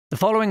The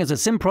following is a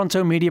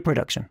Simpronto media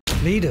production.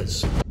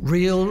 Leaders.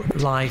 Real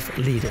life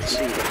leaders.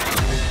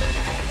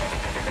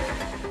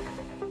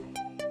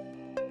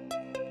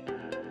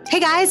 Hey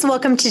guys,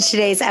 welcome to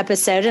today's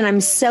episode. And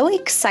I'm so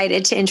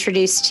excited to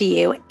introduce to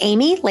you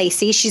Amy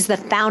Lacey. She's the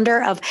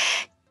founder of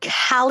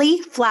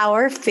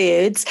Cali'flour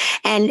Foods,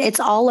 and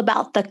it's all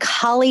about the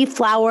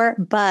cauliflower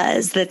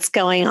buzz that's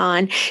going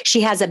on.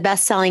 She has a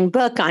best-selling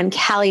book on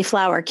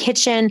cauliflower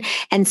kitchen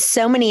and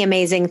so many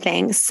amazing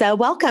things. So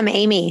welcome,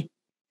 Amy.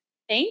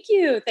 Thank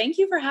you. Thank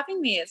you for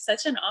having me. It's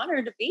such an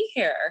honor to be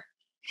here.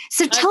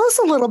 So tell us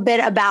a little bit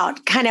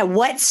about kind of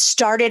what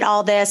started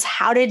all this.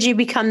 How did you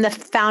become the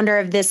founder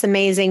of this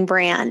amazing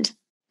brand?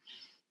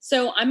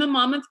 So I'm a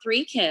mom of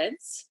 3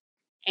 kids,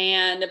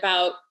 and it's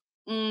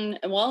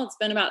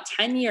been about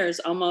 10 years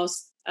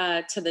almost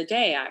to the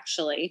day,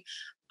 actually.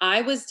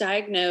 I was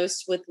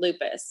diagnosed with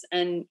lupus,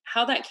 and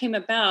how that came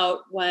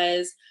about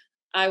was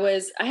I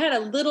had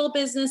a little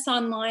business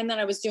online that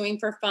I was doing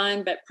for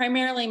fun, but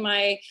primarily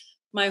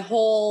my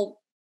whole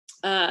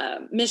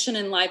mission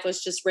in life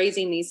was just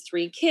raising these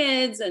 3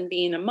 kids and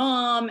being a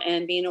mom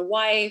and being a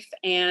wife.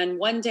 And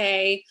one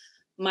day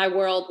my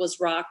world was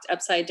rocked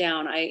upside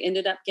down. I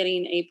ended up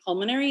getting a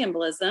pulmonary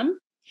embolism.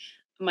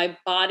 My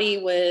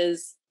body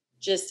was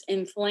just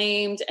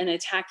inflamed and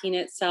attacking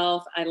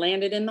itself. I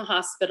landed in the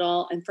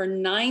hospital, and for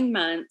 9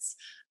 months,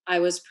 I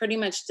was pretty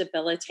much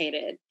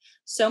debilitated.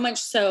 So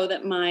much so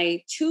that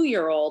my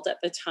 2-year-old at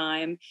the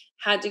time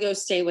had to go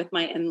stay with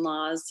my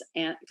in-laws,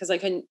 and because I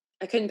couldn't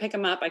pick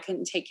him up. I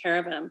couldn't take care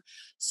of him.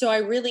 So I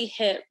really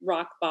hit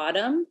rock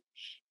bottom.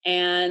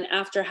 And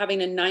after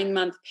having a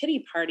 9-month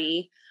pity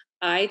party,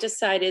 I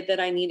decided that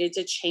I needed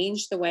to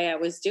change the way I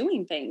was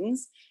doing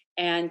things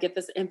and get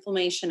this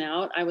inflammation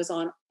out. I was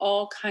on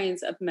all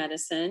kinds of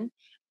medicine.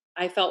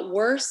 I felt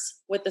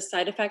worse with the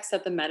side effects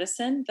of the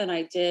medicine than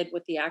I did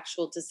with the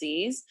actual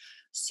disease.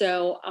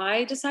 So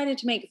I decided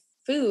to make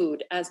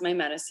food as my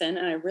medicine.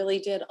 And I really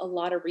did a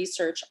lot of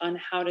research on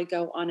how to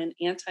go on an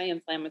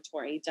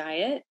anti-inflammatory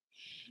diet.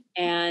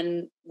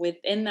 And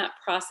within that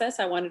process,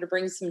 I wanted to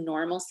bring some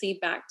normalcy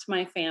back to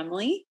my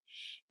family.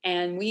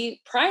 And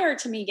prior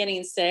to me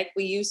getting sick,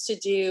 we used to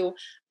do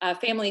a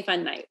family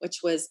fun night, which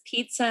was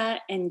pizza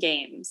and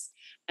games.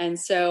 And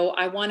so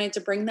I wanted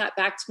to bring that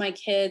back to my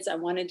kids. I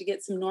wanted to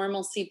get some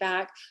normalcy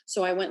back.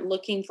 So I went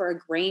looking for a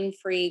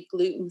grain-free,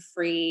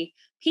 gluten-free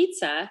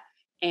pizza.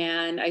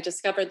 And I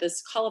discovered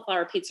this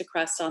cauliflower pizza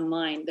crust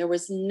online. There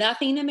was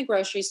nothing in the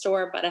grocery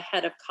store but a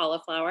head of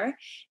cauliflower.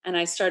 And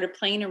I started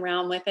playing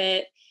around with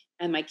it.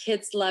 And my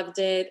kids loved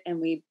it.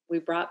 And we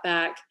brought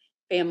back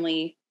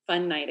family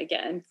fun night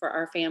again for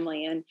our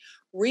family. And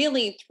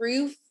really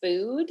through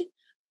food,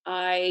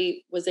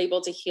 I was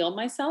able to heal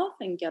myself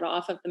and get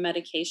off of the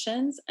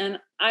medications. And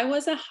I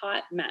was a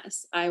hot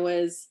mess. I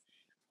was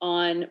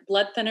on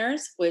blood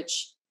thinners,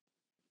 which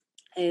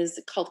is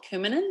called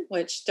Coumadin,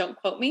 which don't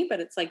quote me, but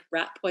it's like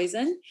rat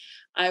poison.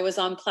 I was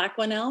on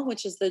Plaquenil,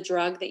 which is the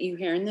drug that you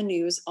hear in the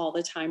news all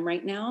the time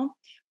right now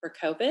for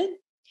COVID.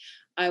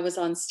 I was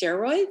on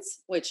steroids,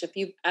 which if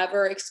you've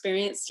ever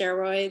experienced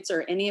steroids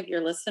or any of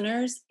your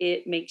listeners,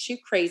 it makes you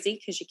crazy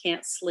because you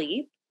can't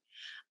sleep.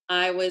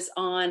 I was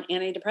on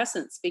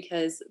antidepressants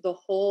because the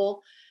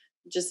whole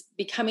just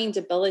becoming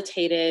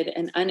debilitated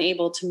and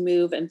unable to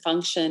move and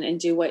function and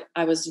do what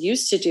I was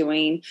used to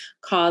doing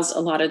caused a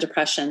lot of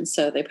depression.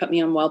 So they put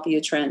me on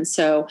Wellbutrin.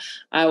 So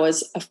I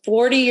was a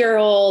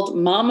 40-year-old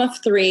mom of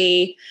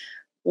 3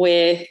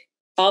 with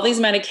all these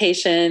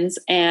medications,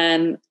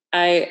 and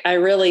I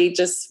really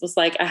just was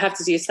like, I have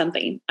to do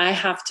something. I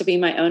have to be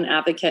my own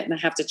advocate and I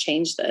have to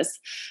change this.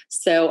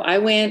 So I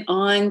went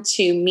on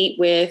to meet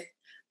with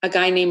a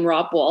guy named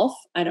Rob Wolf.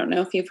 I don't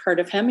know if you've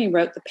heard of him. He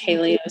wrote The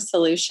Paleo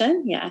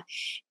Solution. Yeah.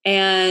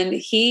 And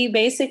he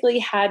basically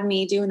had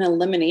me do an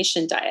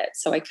elimination diet.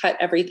 So I cut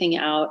everything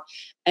out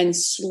and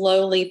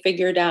slowly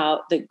figured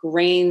out that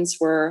grains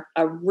were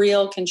a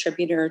real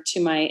contributor to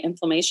my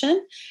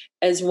inflammation,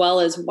 as well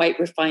as white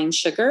refined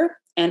sugar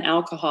and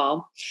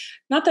alcohol.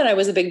 Not that I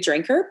was a big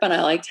drinker, but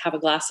I like to have a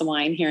glass of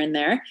wine here and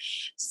there.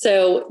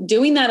 So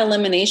doing that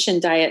elimination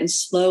diet and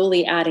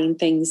slowly adding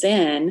things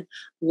in,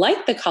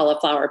 like the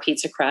cauliflower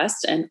pizza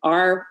crust, and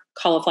our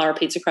cauliflower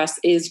pizza crust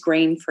is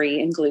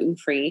grain-free and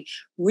gluten-free,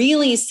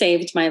 really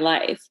saved my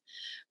life.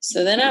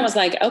 So then I was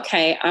like,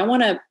 okay, I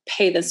want to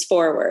pay this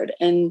forward.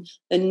 And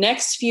the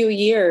next few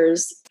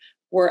years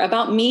were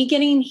about me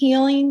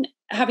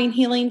having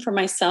healing for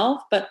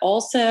myself, but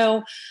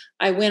also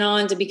I went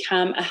on to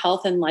become a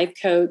health and life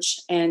coach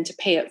and to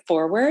pay it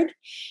forward.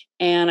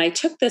 And I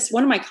took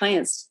one of my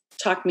clients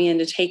talked me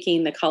into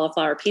taking the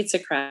cauliflower pizza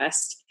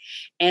crust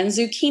and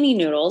zucchini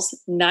noodles.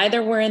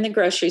 Neither were in the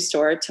grocery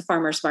store, to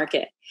farmer's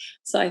market.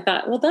 So I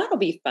thought, well, that'll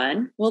be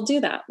fun. We'll do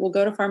that. We'll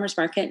go to farmer's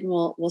market and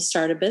we'll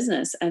start a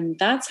business. And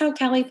that's how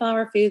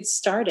Cali'flour Foods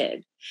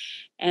started.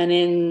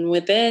 And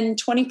within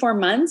 24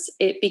 months,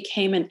 it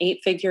became an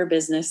 8-figure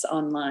business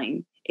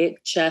online.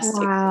 It just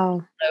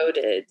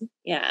exploded.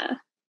 Yeah.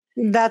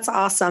 That's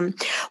awesome.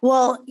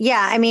 Well,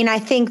 yeah, I mean, I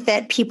think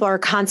that people are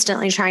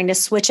constantly trying to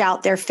switch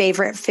out their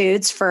favorite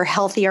foods for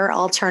healthier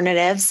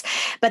alternatives.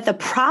 But the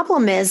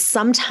problem is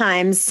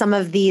sometimes some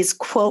of these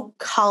quote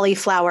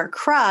cauliflower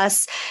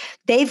crusts,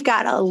 they've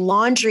got a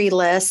laundry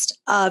list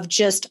of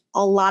just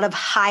a lot of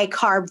high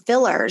carb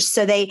fillers.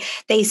 So they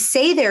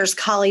say there's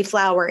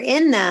cauliflower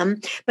in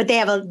them, but they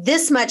have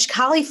this much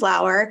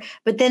cauliflower,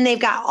 but then they've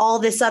got all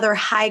this other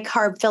high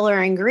carb filler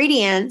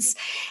ingredients.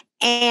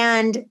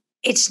 And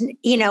it's,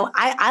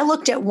 I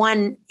looked at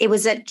one,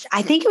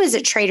 I think it was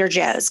at Trader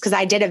Joe's because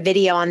I did a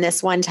video on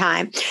this one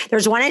time.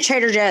 There's one at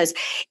Trader Joe's.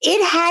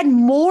 It had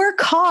more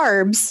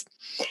carbs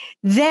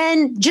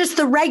than just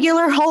the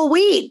regular whole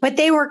wheat, but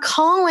they were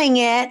calling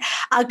it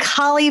a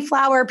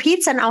cauliflower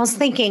pizza. And I was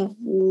thinking,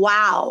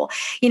 wow,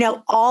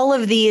 all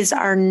of these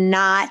are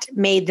not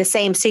made the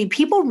same. So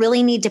people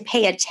really need to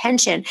pay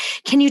attention.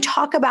 Can you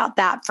talk about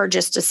that for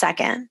just a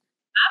second?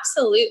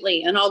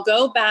 Absolutely. And I'll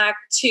go back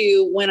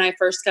to when I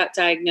first got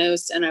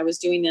diagnosed and I was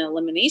doing the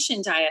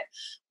elimination diet.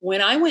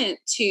 When I went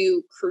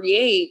to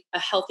create a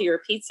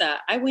healthier pizza,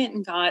 I went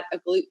and got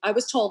I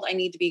was told I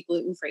need to be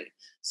gluten-free.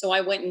 So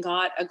I went and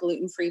got a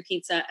gluten-free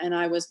pizza and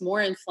I was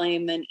more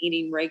inflamed than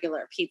eating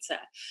regular pizza.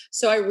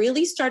 So I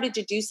really started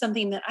to do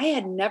something that I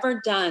had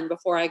never done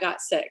before I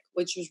got sick,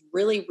 which was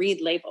really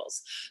read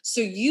labels.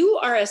 So you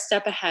are a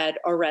step ahead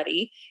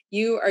already.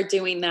 You are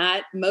doing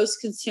that. Most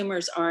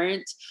consumers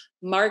aren't.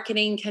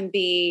 Marketing can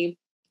be,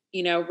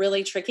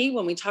 really tricky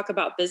when we talk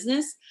about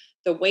business.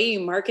 The way you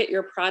market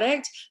your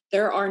product,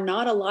 there are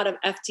not a lot of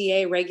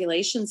FDA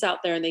regulations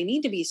out there and they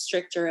need to be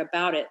stricter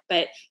about it.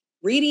 But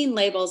reading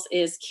labels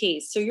is key.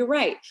 So you're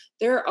right.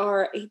 There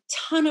are a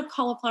ton of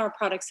cauliflower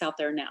products out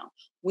there now.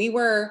 We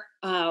were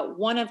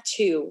one of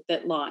two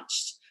that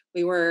launched.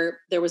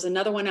 There was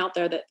another one out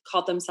there that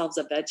called themselves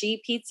a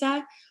veggie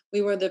pizza.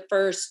 We were the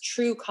first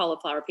true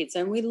cauliflower pizza.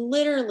 And we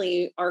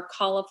literally are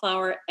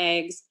cauliflower,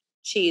 eggs,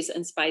 cheese,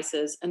 and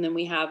spices. And then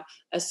we have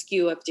a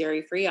SKU of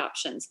dairy-free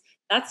options.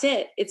 That's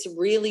it. It's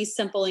really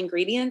simple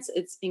ingredients.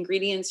 It's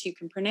ingredients you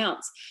can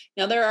pronounce.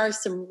 Now, there are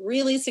some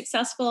really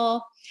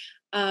successful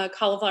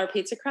cauliflower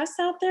pizza crusts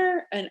out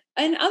there and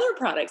other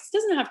products. It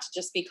doesn't have to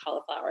just be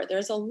cauliflower.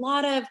 There's a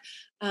lot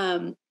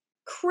of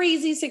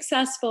crazy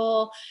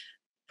successful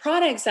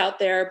products out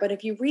there, but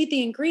if you read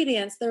the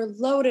ingredients, they're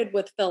loaded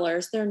with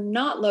fillers. They're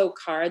not low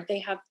carb. They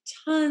have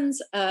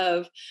tons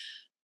of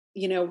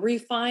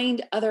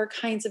refined other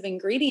kinds of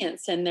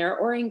ingredients in there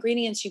or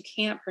ingredients you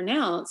can't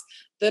pronounce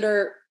that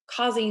are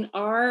causing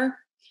our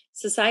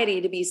society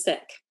to be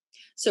sick.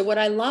 So what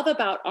I love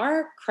about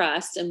our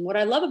crust and what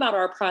I love about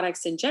our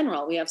products in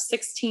general, we have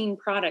 16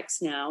 products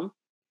now.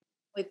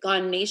 We've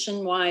gone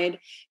nationwide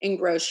in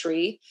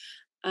grocery.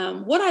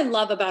 What I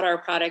love about our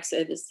products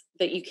is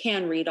that you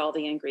can read all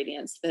the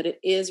ingredients, that it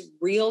is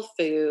real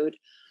food,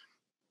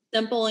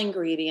 simple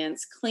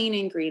ingredients, clean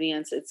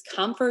ingredients. It's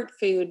comfort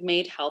food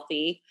made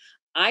healthy.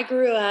 I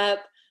grew up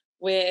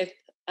with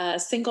a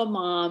single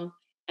mom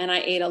and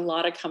I ate a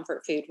lot of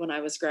comfort food when I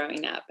was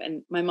growing up.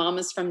 And my mom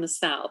is from the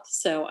South.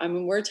 So,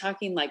 we're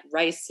talking like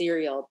rice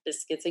cereal,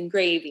 biscuits and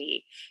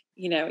gravy,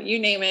 you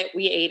name it,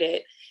 we ate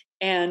it.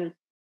 And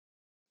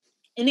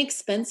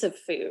inexpensive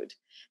food.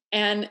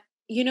 And,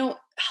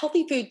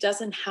 healthy food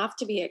doesn't have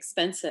to be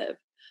expensive,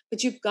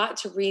 but you've got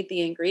to read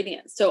the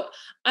ingredients. So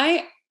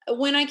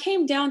when I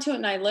came down to it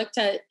and I looked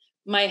at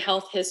my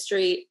health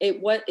history,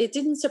 it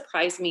didn't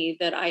surprise me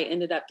that I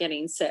ended up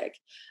getting sick.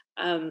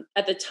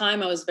 At the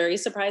time, I was very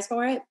surprised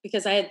for it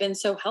because I had been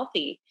so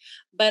healthy.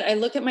 But I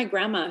look at my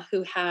grandma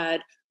who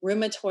had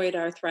rheumatoid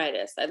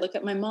arthritis. I look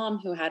at my mom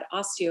who had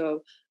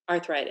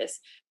osteoarthritis.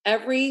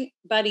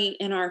 Everybody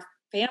in our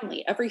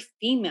family, every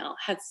female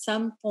had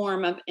some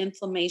form of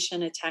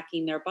inflammation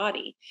attacking their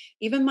body.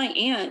 Even my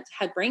aunt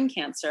had brain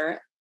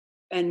cancer.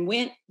 And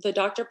the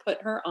doctor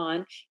put her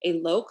on a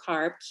low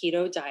carb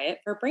keto diet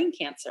for brain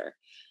cancer.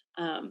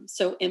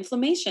 So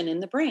inflammation in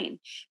the brain.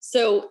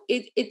 So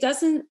it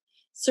doesn't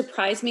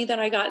surprise me that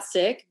I got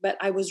sick, but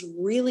I was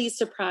really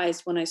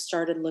surprised when I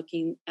started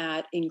looking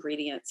at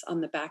ingredients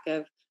on the back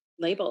of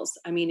labels.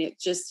 I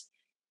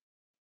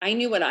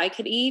knew what I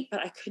could eat,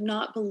 but I could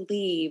not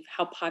believe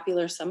how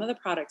popular some of the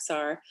products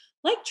are,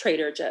 like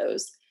Trader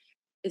Joe's.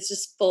 It's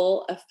just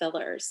full of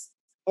fillers.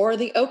 Or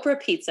the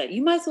Oprah pizza.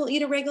 You might as well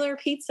eat a regular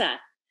pizza.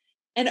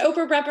 And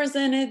Oprah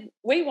represented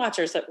Weight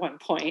Watchers at one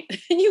point.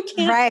 And you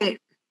can't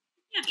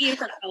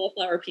eat a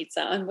cauliflower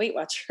pizza on Weight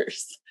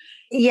Watchers.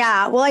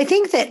 Yeah. Well, I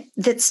think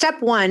that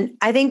step one,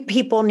 I think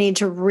people need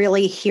to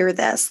really hear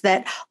this,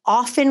 that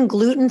often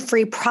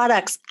gluten-free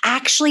products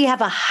actually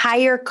have a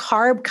higher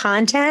carb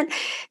content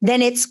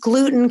than its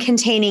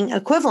gluten-containing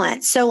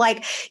equivalent. So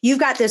like you've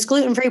got this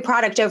gluten-free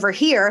product over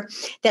here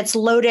that's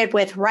loaded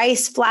with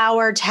rice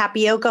flour,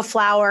 tapioca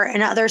flour,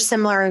 and other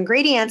similar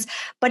ingredients,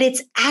 but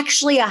it's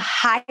actually a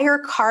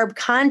higher carb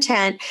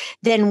content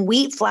than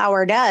wheat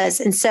flour does.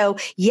 And so,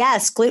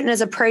 yes, gluten is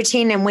a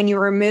protein. And when you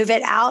remove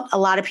it out, a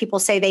lot of people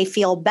say they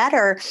feel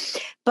better,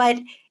 but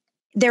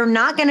they're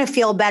not going to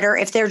feel better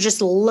if they're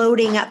just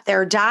loading up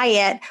their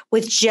diet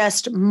with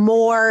just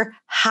more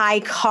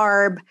high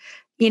carb,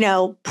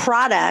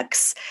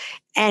 products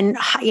and,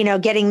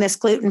 getting this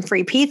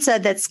gluten-free pizza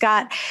that's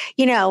got,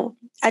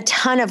 a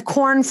ton of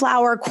corn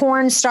flour,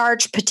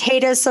 cornstarch,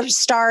 potato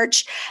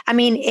starch. I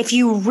mean, if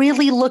you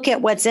really look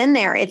at what's in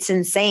there, it's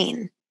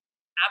insane.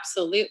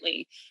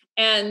 Absolutely.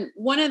 And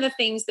one of the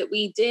things that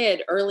we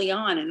did early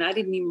on, and I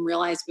didn't even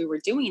realize we were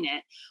doing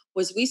it,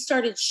 was we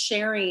started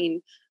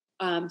sharing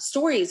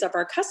stories of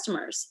our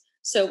customers.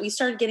 So we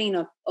started getting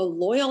a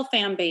loyal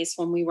fan base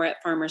when we were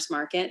at Farmers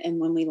Market and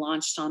when we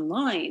launched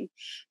online.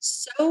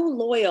 So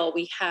loyal.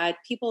 We had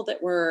people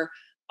that were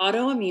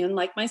autoimmune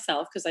like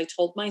myself, because I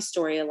told my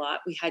story a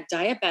lot. We had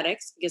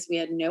diabetics because we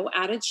had no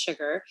added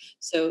sugar.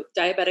 So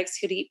diabetics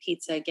could eat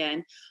pizza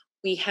again.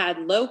 We had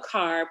low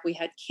carb. We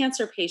had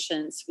cancer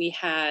patients. We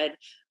had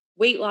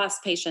weight loss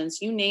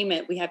patients, you name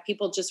it. We had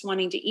people just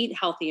wanting to eat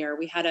healthier.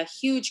 We had a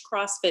huge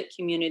CrossFit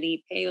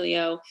community,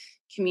 paleo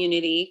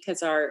community,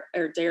 because our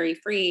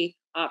dairy-free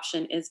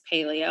option is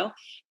paleo,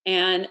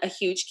 and a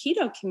huge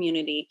keto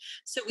community.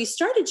 So we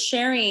started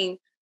sharing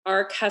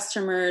our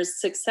customers'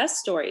 success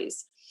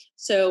stories.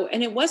 So,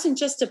 and it wasn't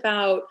just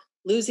about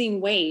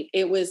losing weight.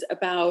 It was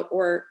about,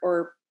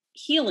 or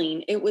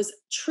healing. It was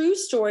true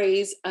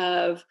stories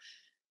of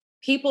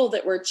people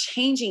that were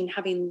changing,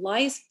 having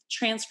life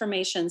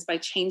transformations by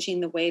changing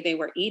the way they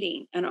were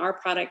eating. And our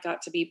product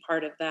got to be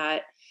part of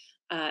that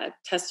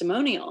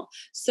testimonial.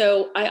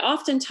 So I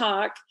often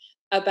talk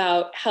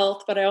about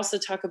health, but I also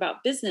talk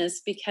about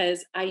business,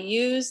 because I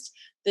used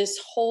this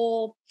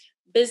whole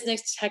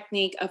business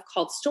technique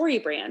called story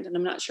brand. And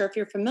I'm not sure if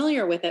you're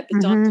familiar with it,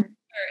 but Dr.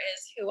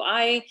 is who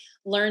I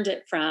learned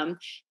it from.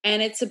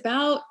 And it's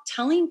about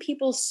telling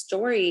people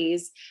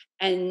stories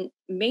and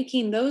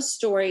making those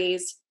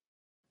stories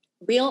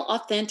real,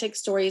 authentic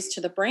stories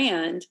to the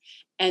brand,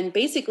 and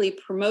basically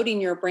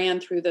promoting your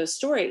brand through those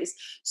stories.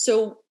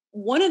 So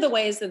one of the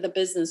ways that the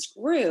business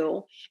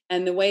grew,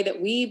 and the way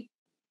that we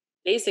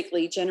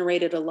basically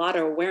generated a lot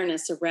of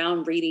awareness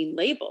around reading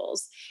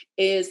labels,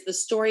 is the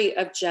story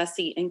of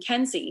Jessie and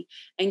Kenzie.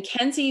 And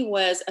Kenzie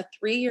was a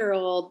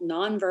 3-year-old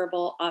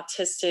nonverbal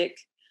autistic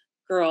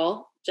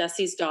girl,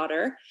 Jessie's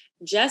daughter.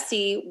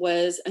 Jessie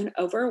was an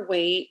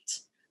overweight,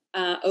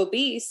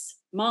 obese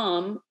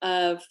mom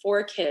of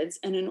 4 kids.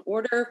 And in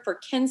order for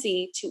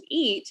Kenzie to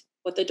eat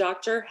what the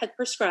doctor had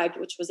prescribed,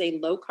 which was a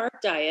low carb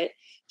diet,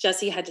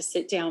 Jessie had to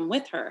sit down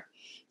with her.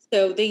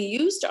 So they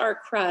used our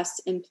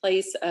crust in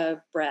place of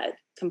bread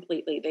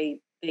completely.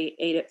 They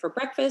ate it for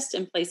breakfast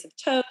in place of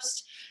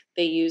toast.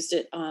 They used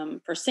it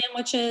for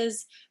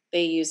sandwiches.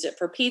 They used it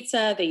for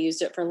pizza. They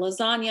used it for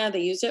lasagna.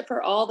 They used it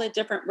for all the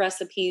different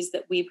recipes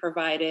that we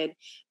provided.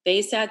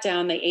 They sat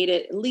down, they ate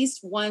it at least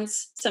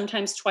once,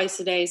 sometimes twice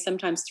a day,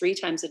 sometimes 3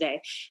 times a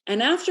day.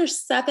 And after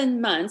 7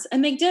 months,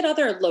 and they did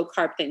other low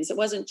carb things. It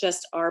wasn't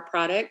just our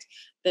product,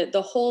 that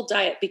the whole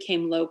diet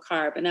became low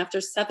carb. And after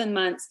 7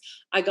 months,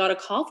 I got a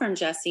call from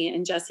Jessie,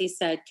 and Jessie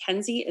said,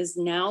 Kenzie is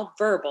now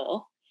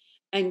verbal.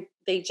 And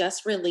they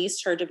just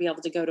released her to be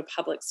able to go to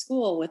public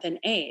school with an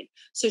aid.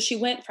 So she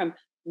went from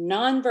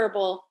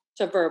nonverbal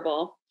to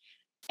verbal.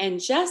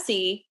 And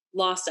Jessie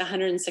lost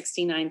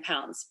 169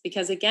 pounds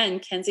because, again,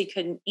 Kenzie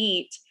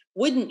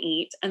wouldn't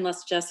eat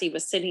unless Jessie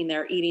was sitting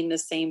there eating the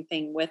same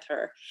thing with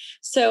her.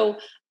 So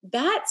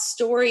that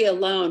story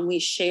alone we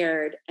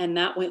shared, and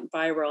that went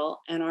viral,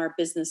 and our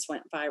business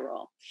went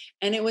viral.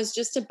 And it was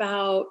just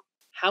about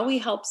how we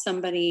help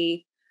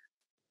somebody.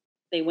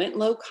 They went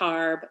low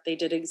carb. They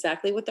did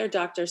exactly what their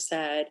doctor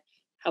said,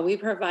 how we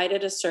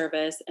provided a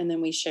service, and then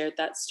we shared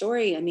that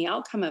story and the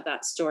outcome of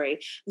that story.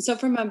 And so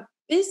from a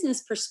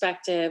business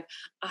perspective,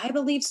 I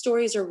believe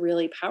stories are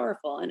really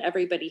powerful, and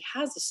everybody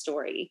has a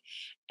story.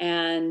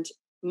 And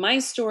my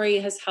story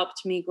has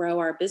helped me grow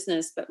our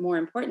business. But more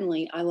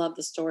importantly, I love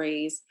the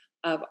stories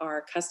of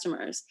our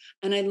customers.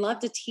 And I love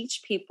to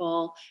teach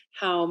people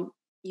how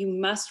you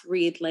must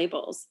read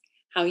labels,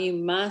 how you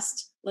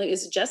must,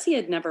 Jessie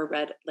had never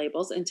read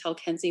labels until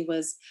Kenzie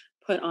was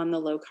put on the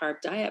low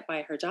carb diet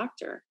by her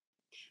doctor.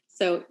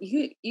 So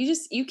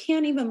you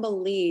can't even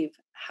believe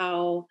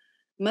how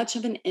much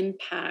of an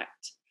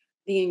impact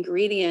the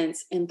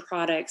ingredients and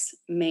products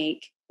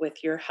make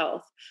with your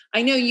health.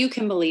 I know you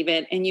can believe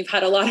it, and you've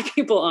had a lot of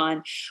people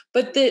on,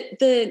 but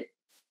the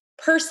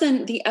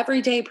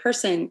everyday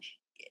person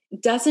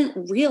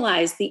doesn't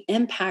realize the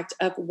impact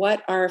of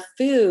what our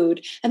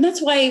food, and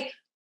that's why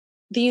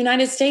the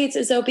United States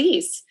is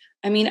obese.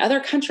 I mean, other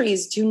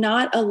countries do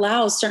not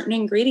allow certain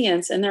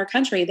ingredients in their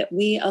country that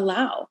we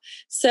allow.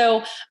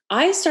 So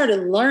I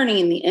started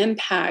learning the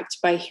impact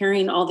by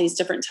hearing all these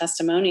different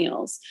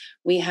testimonials.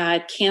 We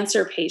had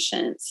cancer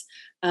patients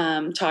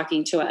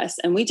talking to us,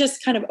 and we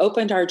just kind of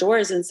opened our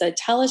doors and said,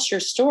 tell us your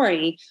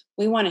story.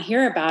 We want to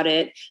hear about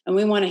it. And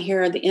we want to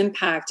hear the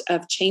impact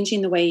of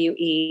changing the way you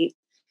eat,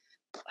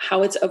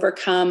 how it's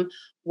overcome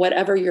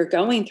whatever you're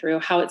going through,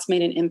 how it's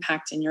made an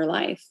impact in your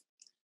life.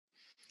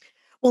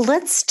 Well,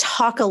 let's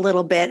talk a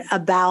little bit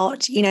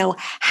about,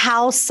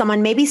 how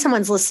maybe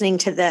someone's listening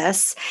to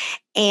this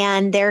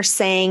and they're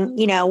saying,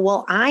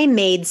 well, I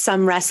made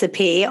some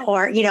recipe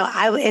or,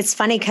 it's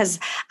funny because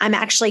I'm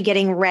actually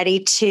getting ready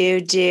to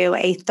do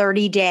a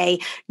 30-day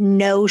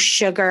no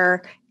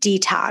sugar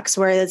detox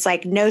where it's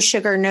like no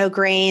sugar, no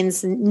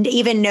grains,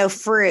 even no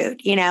fruit,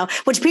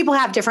 which people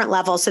have different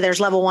levels. So there's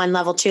level 1,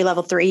 level 2,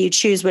 level 3. You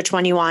choose which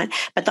one you want.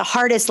 But the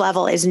hardest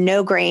level is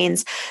no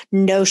grains,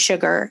 no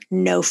sugar,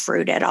 no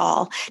fruit at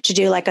all, to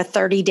do like a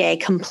 30-day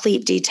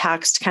complete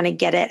detox to kind of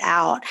get it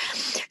out.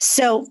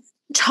 So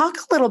talk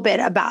a little bit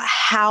about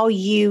how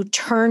you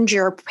turned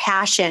your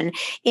passion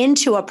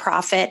into a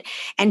profit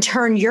and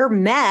turn your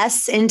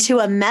mess into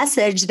a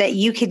message that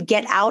you could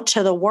get out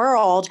to the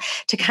world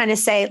to kind of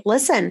say,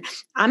 listen,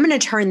 I'm going to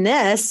turn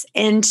this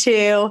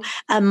into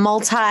a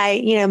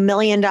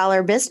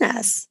multi-million-dollar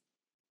business.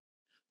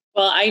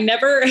 Well, I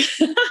never,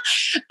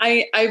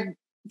 I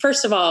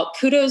first of all,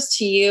 kudos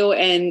to you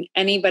and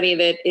anybody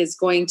that is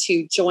going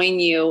to join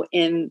you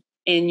in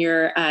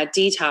your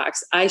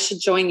detox. I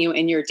should join you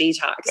in your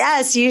detox.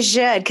 Yes, you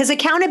should. Because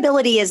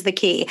accountability is the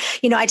key.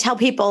 I tell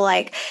people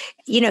like,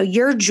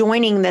 you're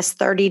joining this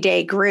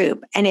 30-day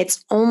group and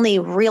it's only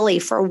really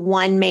for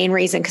one main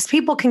reason. Because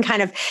people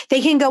can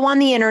they can go on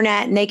the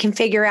internet and they can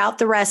figure out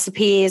the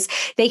recipes.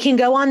 They can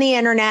go on the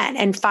internet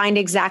and find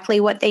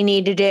exactly what they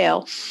need to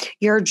do.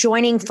 You're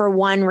joining for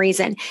one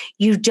reason.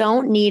 You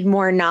don't need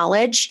more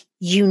knowledge.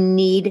 You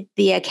need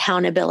the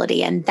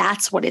accountability. And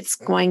that's what it's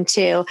going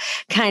to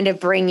kind of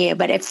bring you.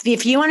 But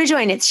if you want to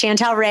join, it's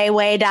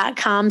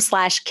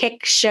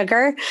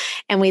chantelrayway.com/kicksugar.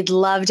 And we'd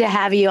love to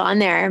have you on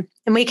there.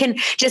 And we can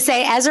just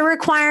say as a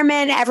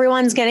requirement,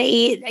 everyone's going to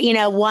eat,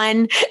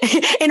 one,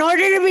 in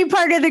order to be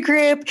part of the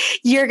group,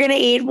 you're going to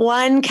eat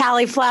one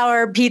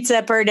cauliflower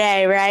pizza per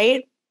day,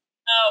 right?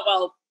 Oh,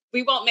 well,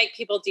 we won't make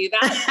people do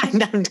that.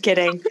 No, I'm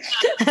kidding.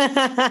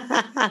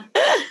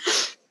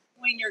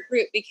 Join your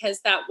group because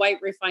that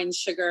white refined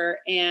sugar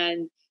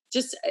and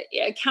just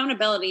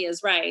accountability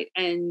is right.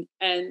 And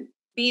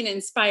being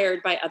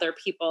inspired by other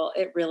people,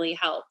 it really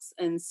helps.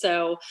 And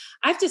so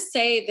I have to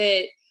say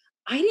that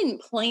I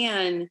didn't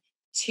plan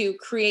to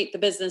create the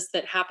business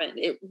that happened.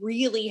 It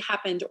really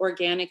happened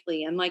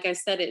organically. And like I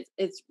said,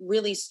 it's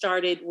really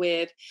started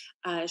with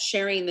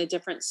sharing the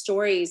different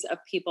stories of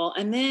people.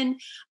 And then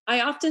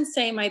I often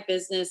say my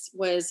business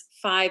was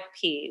 5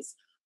 Ps: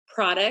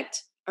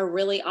 product, a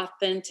really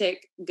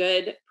authentic,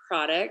 good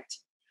product;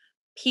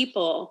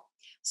 people.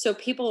 So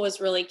people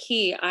was really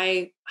key.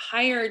 I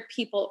hired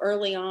people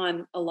early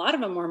on. A lot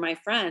of them were my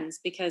friends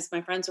because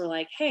my friends were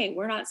like, hey,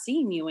 we're not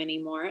seeing you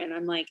anymore. And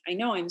I'm like, I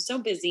know, I'm so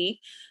busy.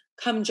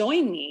 Come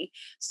join me.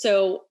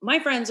 So my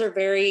friends are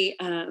very,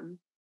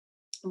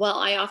 well,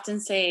 I often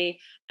say,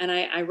 and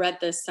I read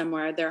this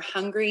somewhere, they're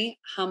hungry,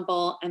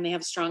 humble, and they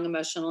have strong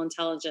emotional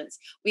intelligence.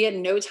 We had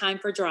no time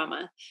for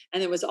drama.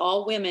 And it was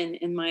all women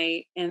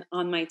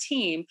on my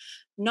team,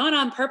 not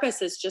on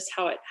purpose. It's just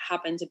how it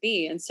happened to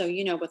be. And so,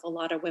 with a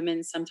lot of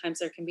women, sometimes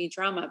there can be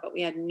drama, but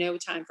we had no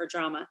time for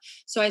drama.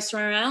 So I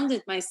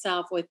surrounded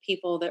myself with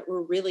people that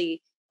were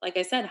really, like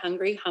I said,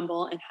 hungry,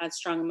 humble, and had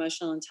strong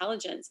emotional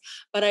intelligence.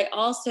 But I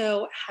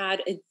also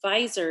had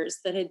advisors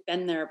that had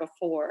been there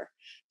before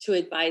to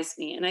advise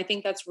me. And I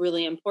think that's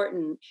really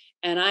important.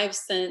 And I've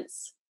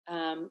since,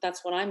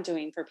 that's what I'm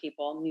doing for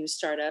people, new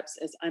startups,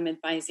 is I'm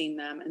advising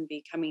them and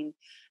becoming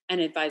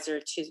an advisor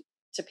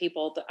to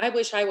people. I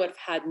wish I would have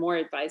had more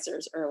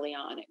advisors early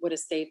on. It would have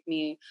saved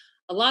me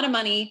a lot of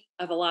money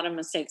of a lot of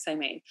mistakes I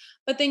made.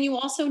 But then you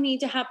also need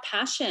to have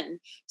passion.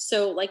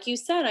 So like you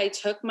said, I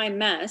took my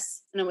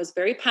mess and I was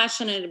very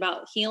passionate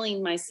about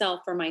healing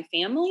myself for my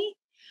family.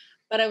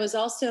 But I was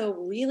also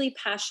really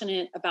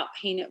passionate about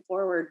paying it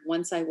forward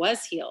once I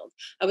was healed.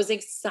 I was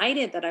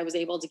excited that I was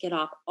able to get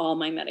off all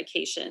my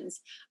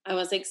medications. I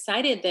was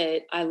excited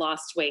that I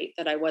lost weight,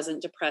 that I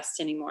wasn't depressed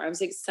anymore. I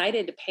was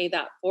excited to pay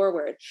that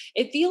forward.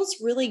 It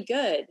feels really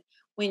good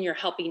when you're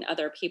helping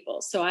other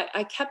people. So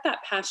I kept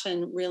that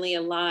passion really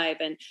alive.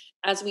 And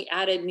as we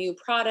added new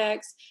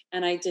products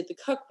and I did the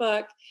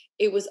cookbook,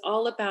 it was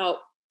all about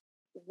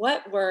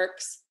what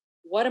works,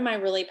 what am I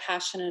really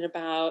passionate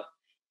about,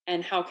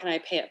 and how can I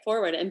pay it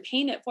forward? And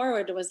paying it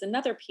forward was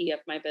another P of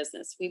my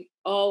business. We've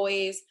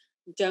always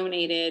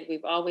donated.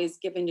 We've always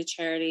given to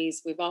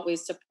charities. We've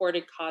always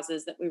supported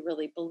causes that we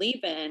really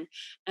believe in.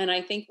 And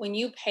I think when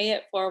you pay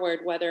it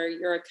forward, whether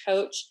you're a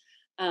coach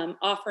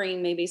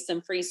offering maybe some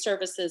free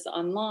services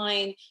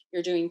online,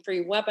 you're doing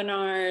free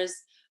webinars,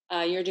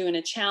 you're doing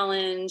a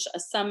challenge, a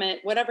summit,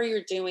 whatever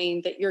you're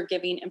doing, that you're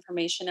giving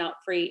information out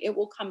free, it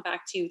will come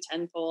back to you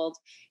tenfold.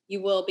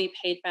 You will be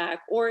paid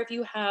back. Or if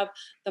you have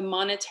the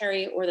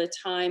monetary or the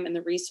time and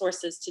the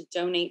resources to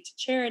donate to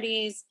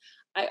charities,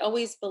 I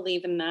always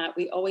believe in that.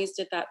 We always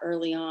did that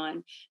early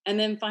on. And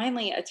then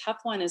finally, a tough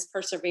one is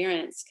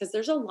perseverance, because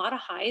there's a lot of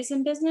highs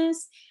in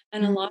business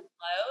and a lot of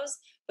lows.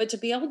 But to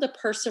be able to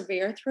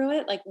persevere through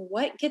it, like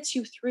what gets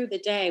you through the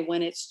day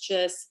when it's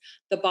just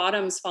the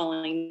bottom's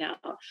falling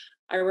out?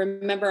 I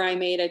remember I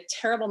made a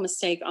terrible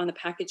mistake on the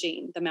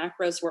packaging. The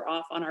macros were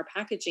off on our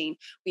packaging.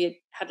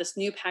 We had this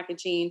new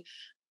packaging.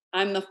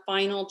 I'm the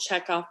final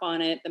check off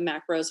on it. The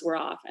macros were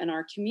off, and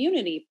our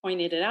community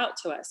pointed it out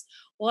to us.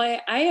 Well,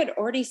 I had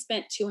already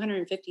spent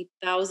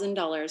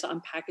 $250,000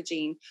 on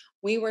packaging.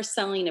 We were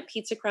selling a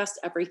pizza crust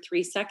every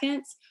 3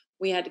 seconds.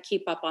 We had to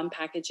keep up on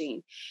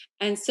packaging.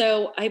 And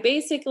so I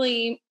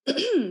basically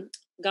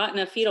got in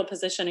a fetal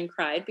position and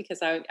cried because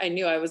I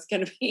knew I was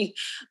going to be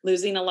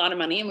losing a lot of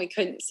money and we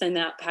couldn't send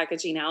that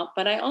packaging out.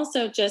 But I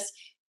also just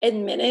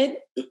admitted,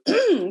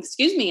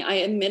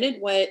 I admitted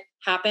what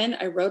happened.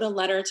 I wrote a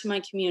letter to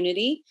my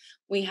community.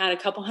 We had a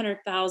couple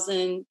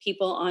 100,000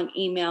 people on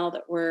email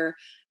that were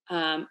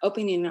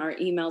opening our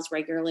emails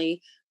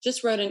regularly.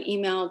 Just wrote an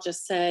email,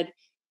 just said,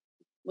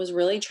 was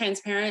really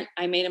transparent.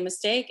 I made a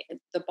mistake.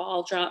 The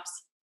ball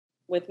drops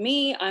with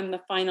me. I'm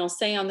the final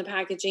say on the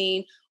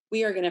packaging.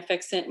 We are going to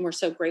fix it. And we're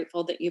so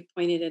grateful that you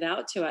pointed it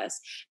out to us.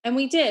 And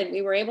we did.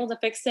 We were able to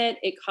fix it.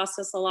 It cost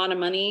us a lot of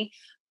money,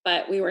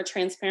 but we were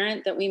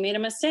transparent that we made a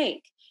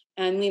mistake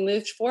and we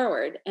moved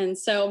forward. And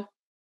so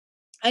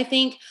I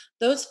think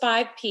those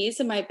 5 P's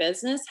in my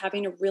business,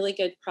 having a really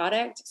good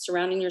product,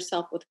 surrounding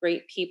yourself with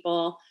great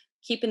people,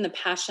 keeping the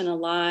passion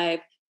alive,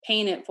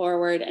 paying it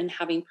forward, and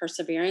having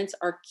perseverance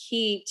are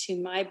key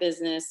to my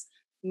business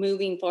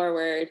moving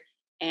forward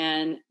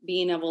and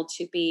being able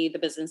to be the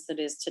business that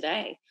is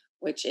today,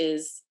 which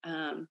is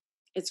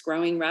it's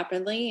growing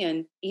rapidly.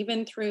 And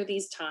even through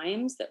these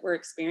times that we're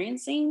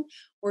experiencing,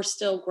 we're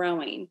still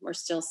growing. We're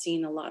still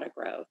seeing a lot of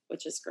growth,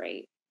 which is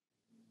great.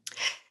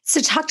 So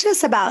talk to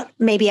us about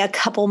maybe a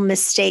couple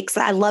mistakes.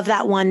 I love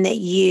that one that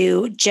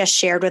you just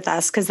shared with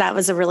us because that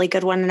was a really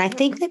good one. And I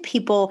think that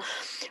people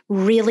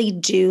really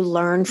do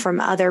learn from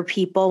other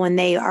people when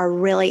they are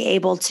really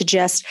able to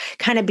just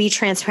kind of be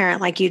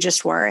transparent like you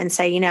just were and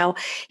say,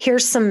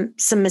 here's some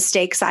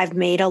mistakes I've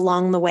made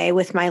along the way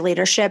with my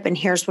leadership. And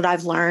here's what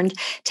I've learned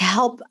to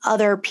help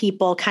other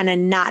people kind of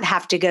not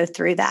have to go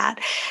through that.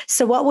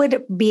 So what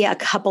would be a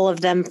couple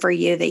of them for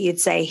you that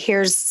you'd say,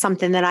 here's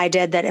something that I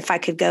did that if I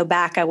could go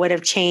back, I would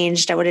have changed.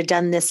 I would have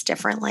done this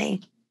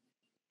differently.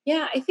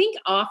 Yeah, I think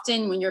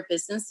often when your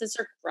businesses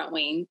are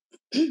growing,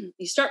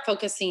 you start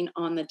focusing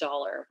on the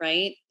dollar,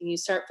 right? And you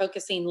start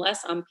focusing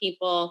less on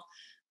people,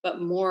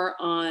 but more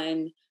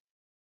on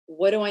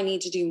what do I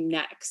need to do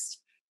next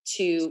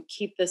to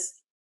keep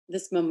this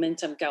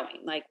momentum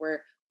going? Like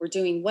we're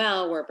doing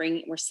well,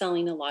 we're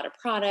selling a lot of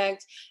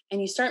product, and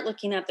you start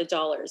looking at the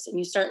dollars and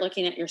you start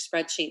looking at your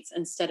spreadsheets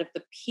instead of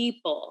the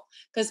people,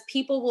 because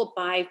people will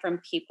buy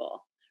from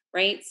people,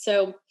 right?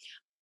 So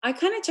I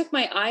kind of took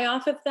my eye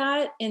off of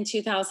that in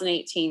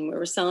 2018. We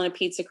were selling a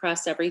pizza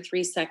crust every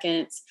 3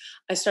 seconds.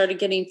 I started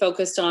getting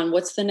focused on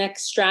what's the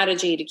next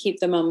strategy to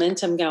keep the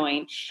momentum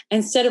going,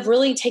 instead of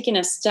really taking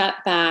a step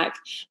back,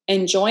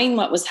 enjoying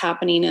what was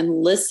happening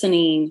and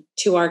listening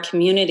to our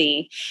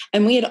community.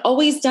 And we had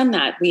always done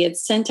that. We had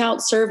sent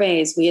out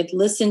surveys. We had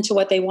listened to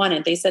what they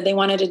wanted. They said they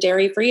wanted a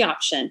dairy-free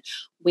option.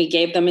 We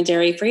gave them a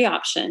dairy-free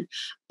option.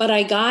 But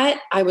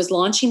I was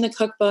launching the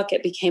cookbook.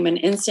 It became an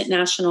instant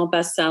national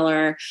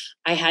bestseller.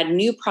 I had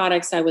new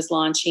products I was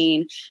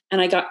launching,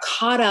 and I got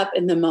caught up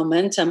in the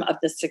momentum of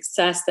the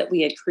success that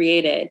we had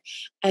created.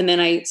 And then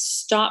I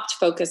stopped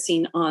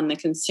focusing on the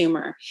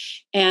consumer.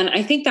 And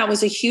I think that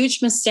was a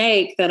huge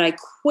mistake that I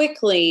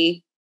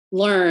quickly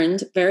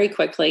learned very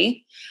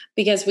quickly,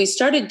 because we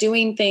started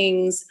doing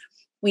things.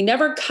 We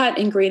never cut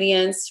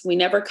ingredients. We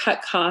never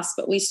cut costs,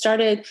 but we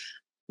started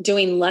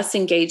doing less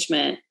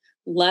engagement,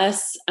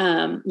 less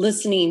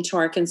listening to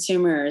our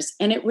consumers.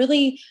 And it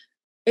really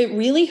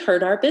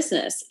hurt our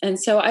business. And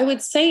so I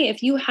would say,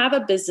 if you have a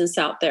business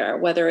out there,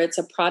 whether it's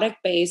a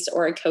product-based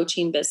or a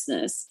coaching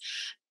business,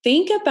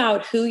 think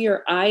about who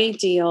your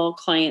ideal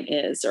client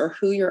is or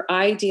who your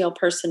ideal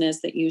person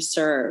is that you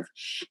serve,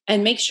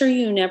 and make sure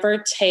you never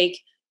take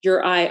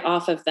your eye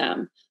off of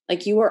them.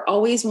 Like you are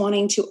always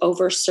wanting to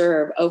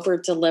overserve,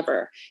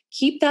 over-deliver.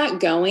 Keep that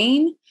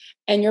going,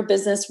 and your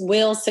business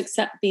will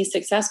be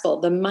successful.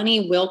 The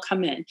money will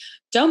come in.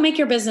 Don't make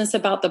your business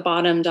about the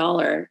bottom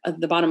dollar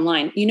of the bottom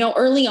line.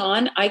 Early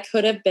on, I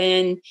could have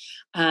been,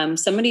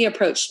 somebody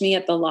approached me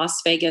at the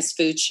Las Vegas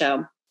food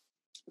show,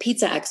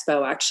 Pizza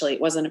Expo, actually.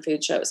 It wasn't a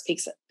food show, it was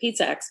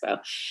Pizza Expo.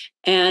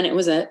 And it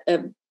was a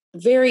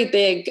very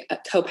big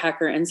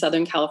co-packer in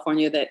Southern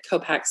California that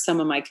co-packs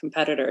some of my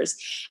competitors.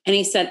 And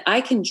he said,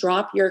 I can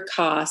drop your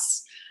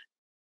costs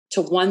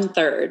to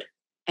 1/3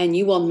 and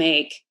you will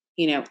make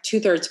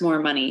 2/3 more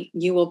money.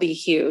 You will be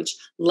huge.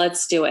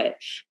 Let's do it.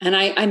 And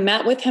I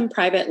met with him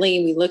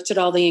privately. We looked at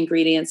all the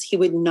ingredients. He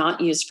would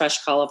not use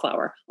fresh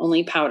cauliflower,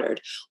 only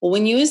powdered. Well,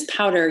 when you use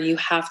powder, you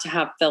have to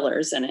have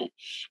fillers in it.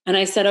 And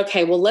I said,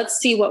 okay, well, let's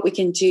see what we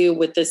can do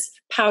with this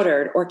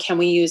powdered, or can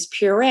we use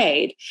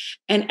pureed?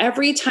 And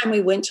every time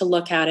we went to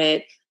look at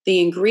it, the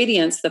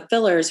ingredients, the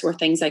fillers, were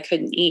things I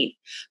couldn't eat.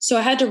 So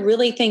I had to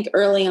really think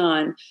early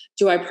on,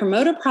 do I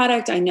promote a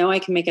product I know I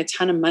can make a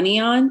ton of money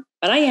on,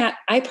 but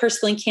I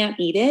personally can't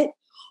eat it?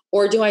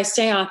 Or do I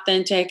stay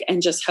authentic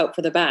and just hope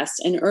for the best?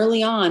 And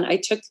early on, I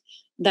took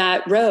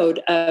that road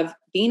of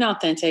being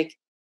authentic,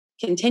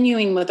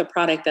 continuing with a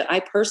product that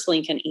I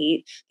personally can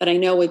eat that I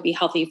know would be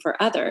healthy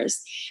for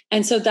others.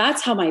 And so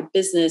that's how my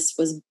business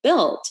was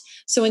built.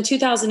 So in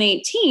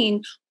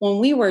 2018, when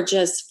we were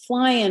just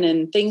flying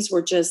and things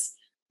were just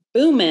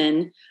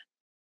booming,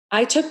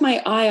 I took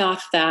my eye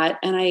off that,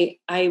 and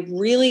I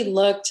really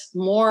looked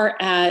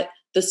more at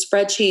the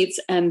spreadsheets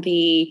and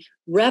the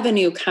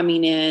revenue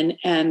coming in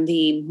and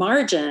the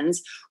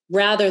margins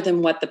rather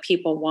than what the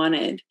people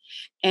wanted.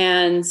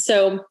 And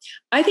so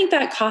I think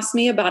that cost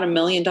me about $1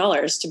 million,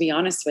 to be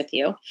honest with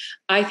you.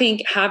 I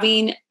think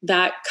having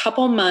that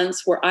couple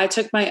months where I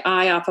took my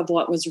eye off of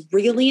what was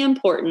really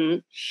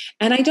important,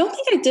 and I don't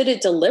think I did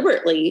it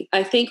deliberately.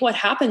 I think what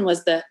happened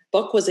was the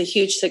book was a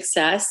huge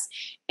success,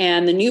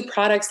 and the new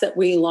products that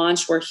we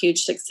launched were a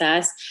huge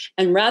success.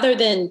 And rather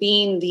than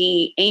being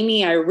the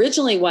Amy I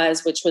originally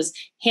was, which was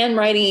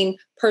handwriting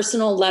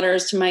personal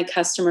letters to my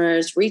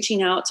customers,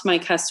 reaching out to my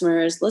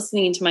customers,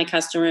 listening to my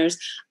customers,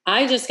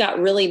 I just got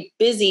really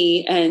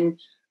busy and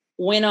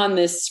went on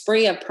this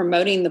spree of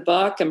promoting the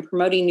book and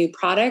promoting new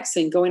products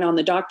and going on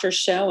the doctor's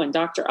show and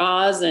Dr.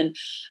 Oz. And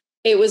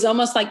it was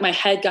almost like my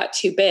head got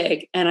too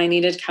big and I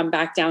needed to come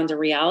back down to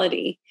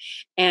reality.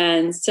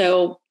 And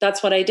so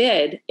that's what I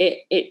did.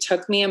 It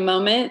took me a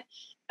moment.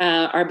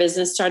 Our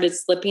business started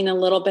slipping a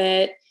little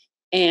bit.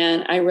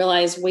 And I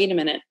realized, wait a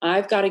minute,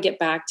 I've got to get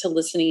back to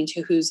listening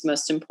to who's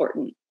most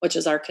important, which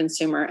is our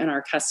consumer and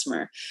our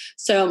customer.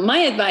 So my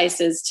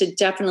advice is to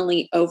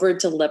definitely over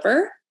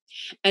deliver.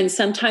 And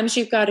sometimes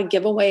you've got to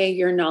give away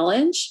your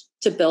knowledge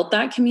to build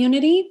that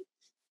community,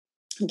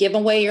 give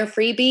away your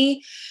freebie,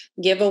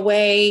 give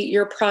away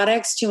your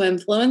products to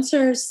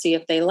influencers, see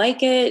if they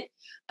like it,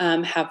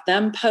 have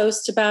them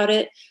post about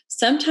it.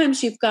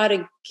 Sometimes you've got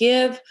to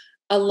give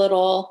a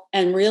little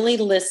and really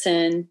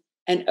listen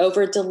and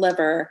over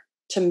deliver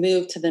to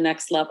move to the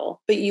next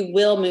level, but you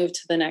will move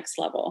to the next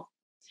level.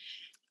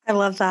 I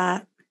love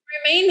that.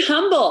 Remain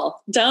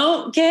humble.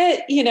 Don't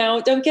get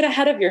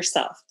ahead of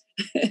yourself.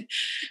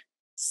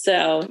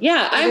 So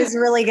yeah, it is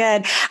really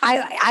good.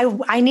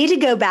 I need to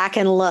go back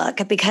and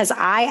look because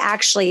I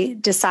actually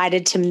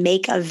decided to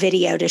make a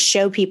video to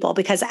show people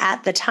because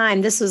at the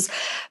time, this was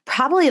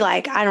probably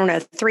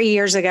 3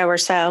 years ago or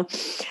so.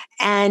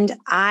 And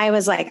I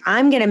was like,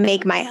 I'm going to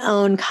make my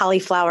own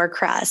cauliflower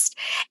crust.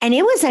 And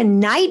it was a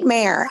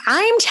nightmare.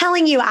 I'm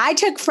telling you, I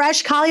took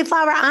fresh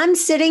cauliflower. I'm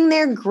sitting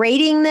there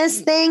grating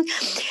this thing.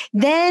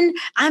 Then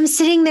I'm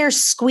sitting there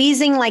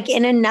squeezing like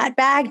in a nut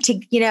bag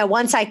to,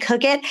 once I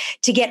cook it,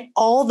 to get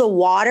all the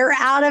water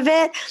out of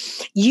it.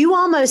 You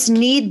almost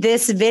need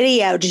this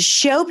video to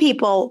show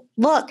people,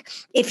 look,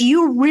 if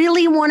you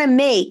really want to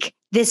make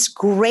this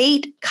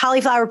great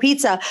cauliflower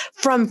pizza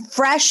from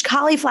fresh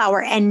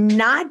cauliflower and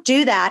not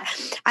do that,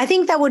 I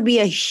think that would be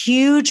a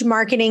huge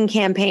marketing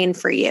campaign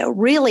for you,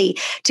 really,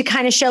 to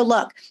kind of show,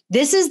 look,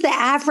 this is the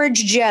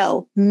average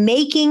Joe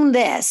making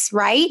this,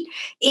 right?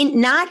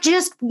 Not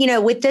just,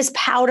 with this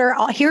powder.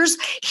 Here's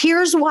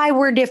why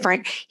we're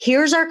different.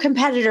 Here's our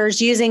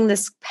competitors using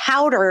this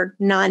powder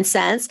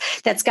nonsense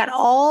that's got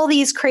all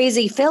these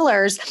crazy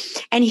fillers.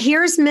 And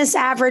here's Miss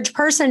Average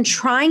Person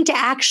trying to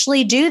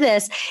actually do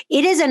this.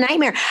 It is a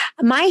nightmare.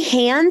 My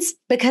hands,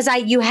 because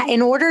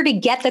in order to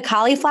get the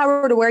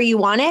cauliflower to where you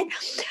want it,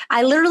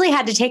 I literally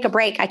had to take a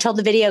break. I told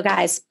the video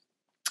guys,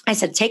 I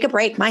said, take a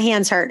break. My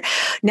hands hurt.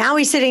 Now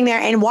he's sitting there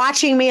and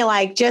watching me,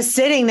 just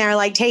sitting there,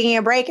 taking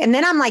a break. And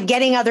then I'm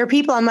getting other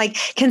people. I'm like,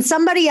 can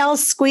somebody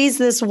else squeeze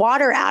this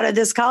water out of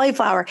this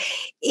cauliflower?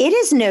 It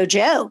is no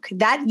joke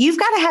that you've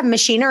got to have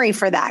machinery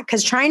for that,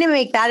 because trying to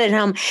make that at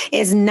home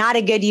is not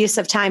a good use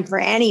of time for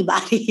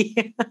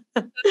anybody.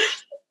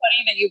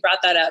 Funny that you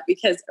brought that up,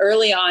 because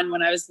early on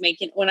when I was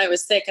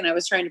sick and I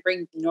was trying to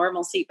bring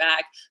normalcy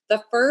back,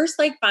 the first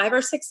 5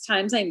 or 6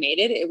 times I made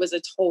it, it was a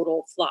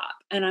total flop.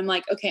 And I'm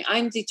like, okay,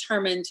 I'm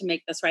determined to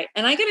make this right.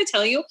 And I got to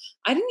tell you,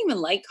 I didn't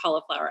even like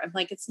cauliflower. I'm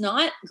like, it's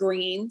not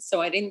green.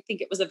 So I didn't think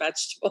it was a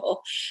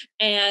vegetable,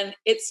 and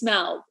it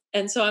smelled.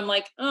 And so I'm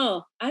like,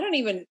 oh, I don't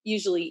even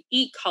usually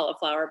eat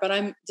cauliflower, but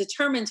I'm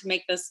determined to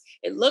make this.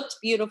 It looked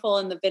beautiful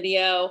in the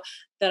video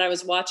that I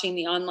was watching,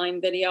 the online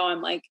video.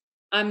 I'm like,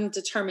 I'm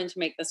determined to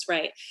make this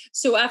right.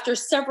 So after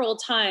several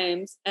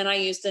times, and I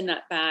used a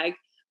nut bag,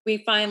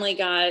 we finally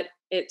got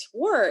it to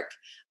work.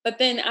 But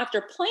then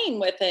after playing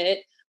with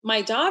it,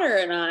 my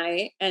daughter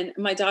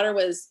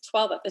was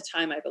 12 at the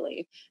time, I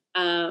believe.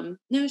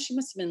 No, she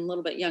must have been a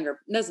little bit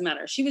younger. Doesn't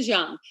matter. She was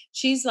young.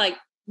 She's like,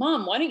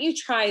 Mom, why don't you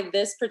try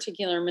this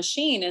particular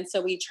machine? And so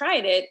we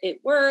tried it. It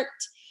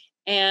worked.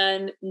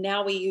 And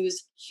now we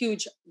use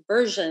huge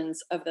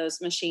versions of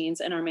those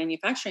machines in our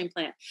manufacturing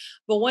plant.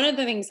 But one of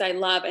the things I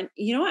love, and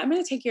you know what, I'm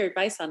going to take your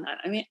advice on that.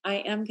 I mean, I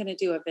am going to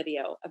do a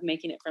video of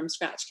making it from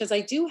scratch, because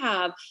I do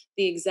have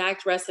the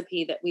exact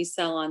recipe that we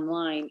sell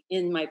online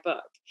in my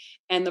book.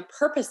 And the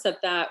purpose of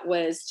that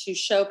was to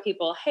show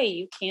people, hey,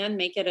 you can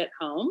make it at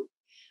home,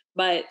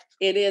 but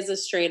it is a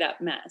straight up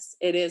mess.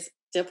 It is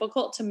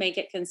difficult to make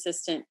it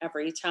consistent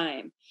every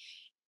time.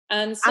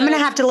 And so, I'm going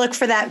to have to look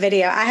for that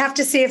video. I have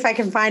to see if I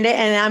can find it,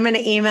 and I'm going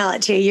to email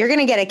it to you. You're going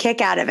to get a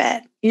kick out of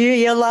it.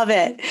 You'll love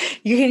it.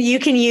 You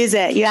can use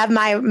it. You have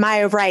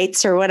my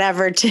rights or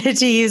whatever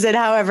to use it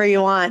however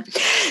you want.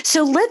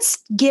 So let's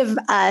give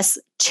us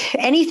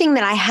anything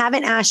that I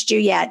haven't asked you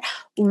yet.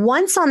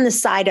 Once on the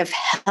side of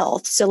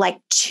health. So like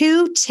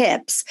 2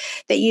 tips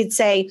that you'd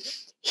say,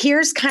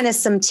 here's kind of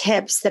some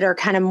tips that are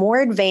kind of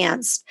more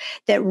advanced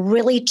that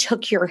really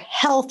took your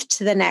health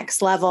to the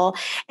next level.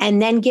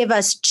 And then give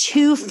us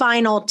 2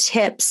 final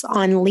tips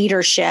on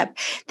leadership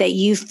that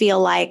you feel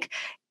like,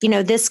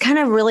 this kind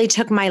of really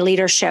took my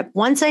leadership.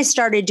 Once I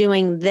started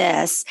doing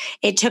this,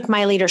 it took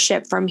my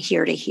leadership from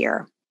here to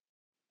here.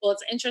 Well,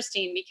 it's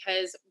interesting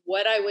because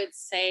what I would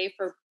say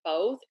for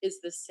both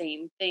is the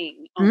same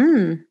thing.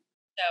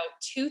 So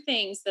 2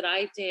 things that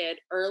I did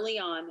early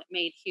on that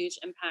made huge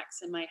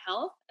impacts in my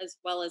health as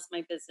well as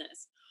my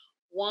business.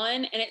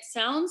 One, and it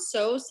sounds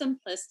so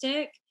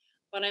simplistic,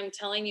 but I'm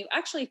telling you,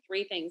 actually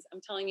 3 things. I'm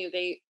telling you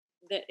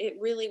that it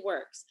really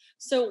works.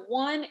 So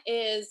one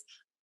is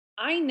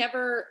I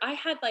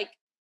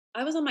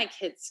was on my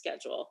kids'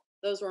 schedule.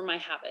 Those were my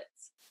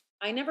habits.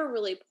 I never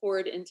really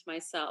poured into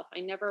myself.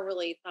 I never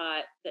really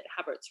thought that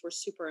habits were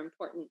super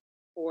important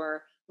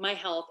for my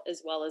health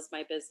as well as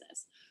my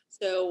business.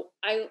 So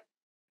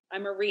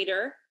I'm a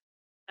reader.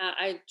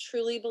 I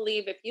truly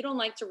believe if you don't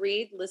like to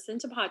read, listen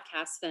to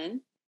podcasts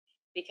then,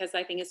 because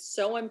I think it's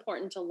so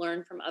important to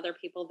learn from other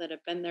people that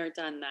have been there,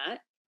 done that.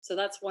 So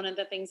that's one of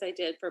the things I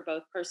did for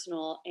both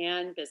personal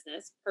and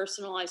business.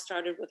 Personal, I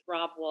started with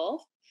Rob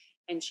Wolf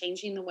and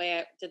changing the way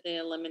I did the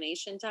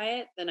elimination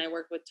diet. Then I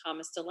worked with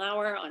Thomas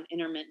DeLauer on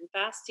intermittent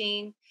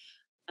fasting.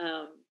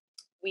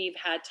 We've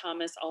had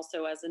Thomas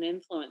also as an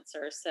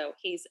influencer, so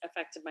he's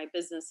affected my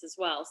business as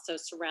well. So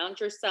surround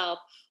yourself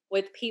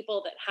with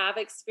people that have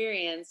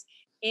experience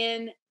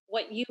in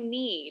what you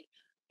need.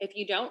 If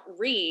you don't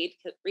read,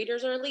 because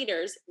readers are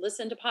leaders,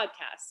 listen to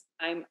podcasts.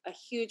 I'm a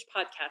huge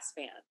podcast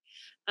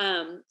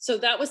fan. So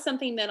that was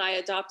something that I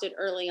adopted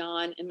early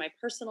on in my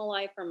personal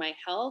life for my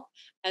health,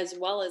 as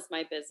well as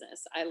my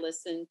business. I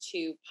listened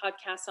to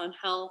podcasts on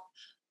health,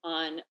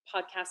 on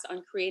podcasts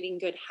on creating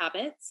good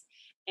habits.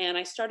 And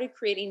I started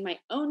creating my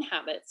own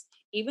habits,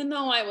 even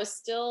though I was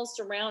still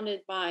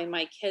surrounded by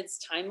my kids'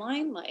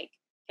 timeline, like,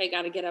 hey,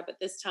 got to get up at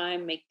this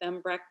time, make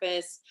them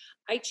breakfast.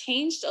 I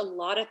changed a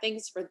lot of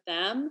things for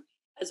them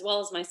as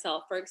well as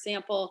myself. For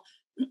example,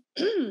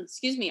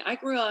 excuse me, I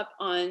grew up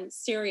on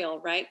cereal,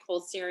 right?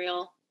 Cold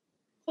cereal,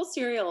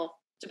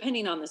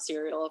 depending on the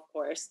cereal, of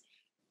course.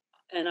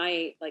 And I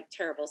ate like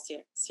terrible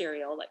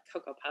cereal, like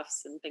Cocoa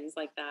Puffs and things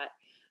like that.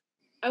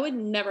 I would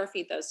never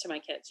feed those to my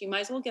kids. You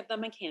might as well give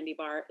them a candy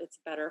bar. It's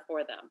better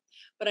for them.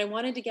 But I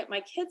wanted to get my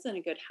kids in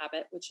a good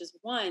habit, which is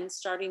one,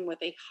 starting with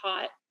a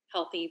hot,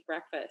 healthy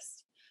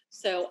breakfast.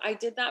 So I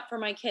did that for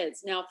my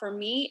kids. Now, for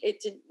me, it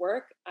didn't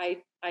work. I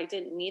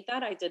didn't need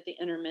that. I did the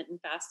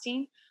intermittent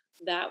fasting.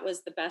 That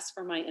was the best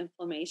for my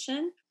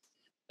inflammation.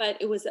 But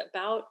it was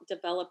about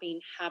developing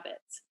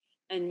habits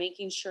and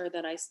making sure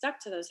that I stuck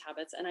to those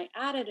habits. And I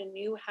added a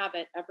new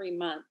habit every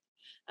month.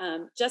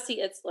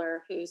 Jesse Itzler,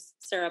 who's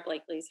Sarah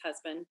Blakely's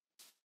husband.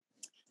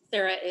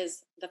 Sarah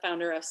is the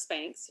founder of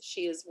Spanx.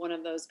 She is one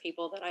of those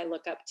people that I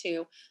look up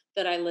to,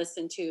 that I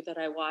listen to, that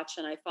I watch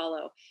and I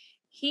follow.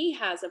 He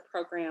has a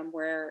program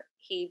where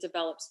he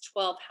develops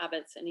 12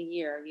 habits in a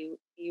year.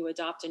 You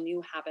adopt a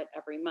new habit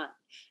every month.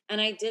 And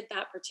I did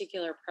that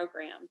particular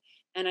program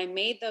and I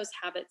made those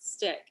habits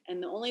stick.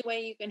 And the only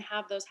way you can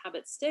have those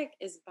habits stick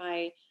is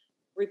by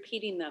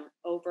repeating them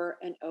over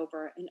and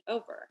over and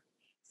over.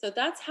 So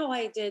that's how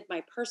I did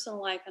my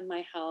personal life and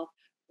my health,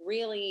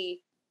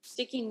 really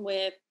sticking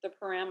with the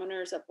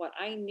parameters of what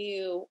I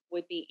knew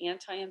would be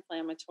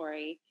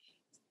anti-inflammatory,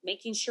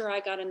 making sure I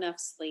got enough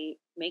sleep,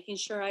 making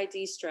sure I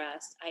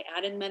de-stressed. I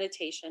added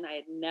meditation. I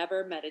had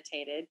never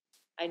meditated.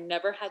 I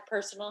never had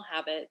personal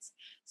habits.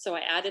 So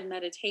I added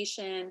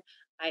meditation.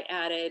 I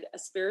added a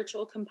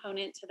spiritual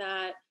component to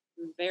that,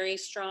 very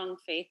strong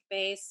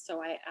faith-based.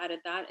 So I added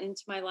that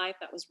into my life.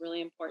 That was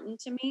really important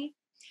to me.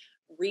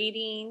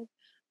 Reading.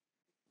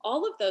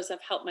 All of those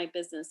have helped my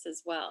business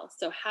as well.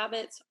 So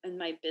habits in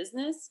my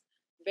business,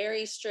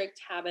 very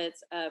strict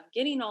habits of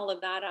getting all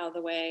of that out of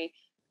the way,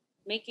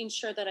 making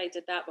sure that I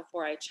did that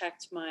before I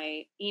checked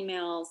my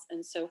emails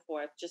and so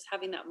forth. Just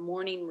having that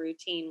morning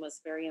routine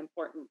was very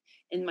important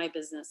in my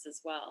business as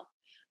well.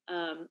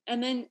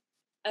 And then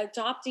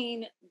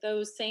adopting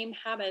those same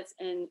habits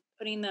and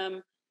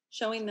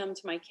showing them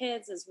to my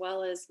kids as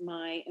well as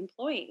my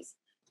employees.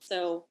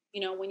 So,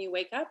 when you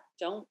wake up,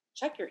 don't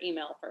check your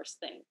email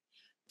first thing.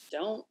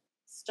 Don't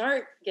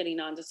start getting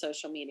onto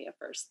social media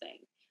first thing.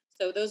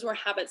 So those were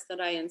habits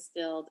that I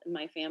instilled in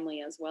my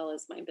family as well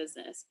as my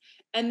business.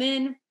 And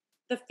then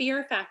the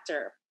fear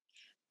factor.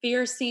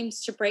 Fear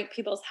seems to break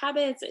people's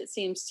habits. It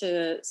seems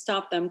to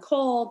stop them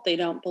cold. They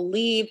don't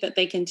believe that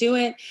they can do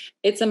it.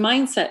 It's a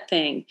mindset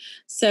thing.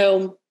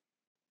 So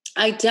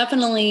I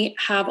definitely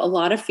have a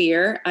lot of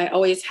fear. I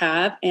always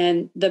have.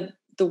 And the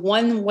the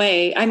one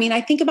way, I mean, I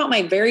think about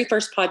my very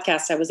first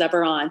podcast I was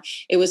ever on.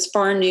 It was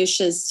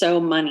Farnoosh's So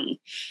Money.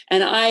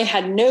 And I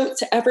had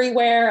notes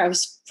everywhere. I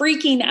was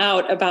freaking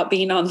out about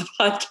being on the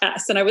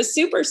podcast and I was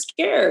super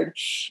scared.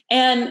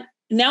 And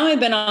now I've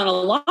been on a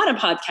lot of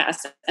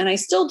podcasts and I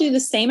still do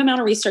the same amount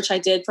of research I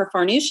did for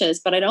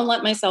Farnoosh's, but I don't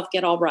let myself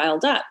get all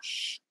riled up.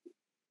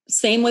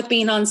 Same with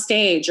being on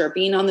stage or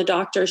being on the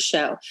doctor's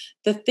show.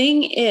 The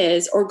thing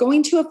is, or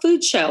going to a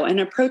food show and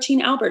approaching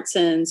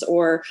Albertsons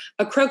or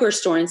a Kroger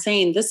store and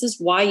saying, this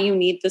is why you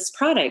need this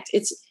product.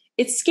 It's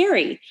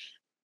scary.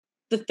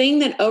 The thing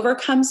that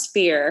overcomes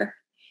fear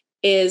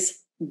is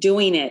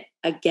doing it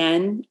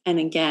again and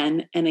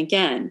again and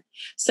again.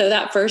 So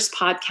that first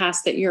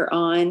podcast that you're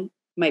on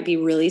might be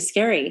really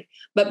scary,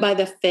 but by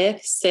the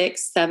 5th,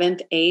 6th,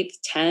 7th, 8th,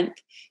 10th,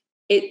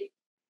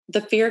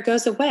 the fear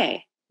goes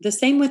away. The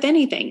same with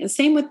anything, the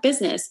same with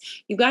business.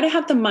 You've got to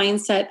have the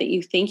mindset that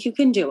you think you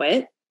can do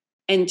it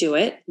and do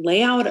it.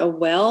 Lay out a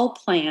well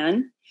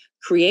plan,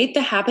 create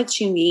the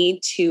habits you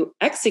need to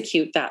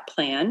execute that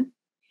plan,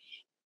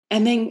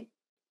 and then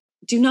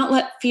do not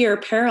let fear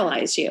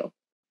paralyze you.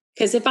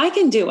 Because if I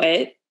can do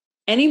it,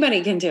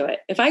 anybody can do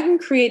it. If I can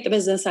create the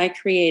business I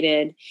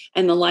created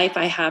and the life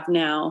I have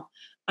now,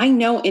 I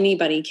know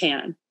anybody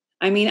can.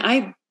 I mean,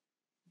 I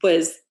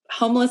was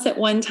homeless at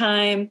one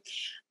time.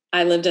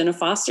 I lived in a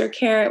foster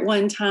care at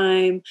one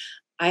time.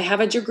 I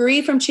have a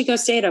degree from Chico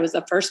State. I was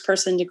the first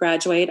person to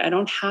graduate. I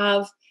don't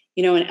have,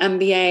 an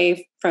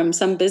MBA from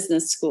some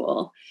business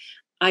school.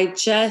 I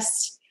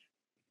just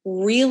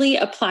really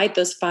applied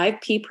those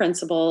 5P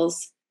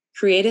principles,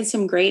 created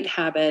some great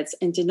habits,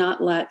 and did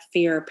not let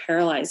fear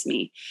paralyze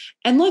me.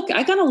 And look,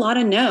 I got a lot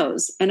of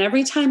no's. And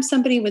every time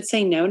somebody would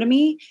say no to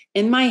me,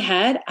 in my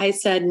head, I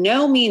said,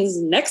 no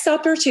means next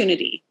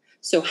opportunity.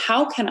 So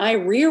how can I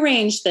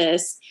rearrange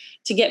this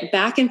to get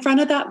back in front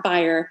of that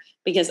buyer?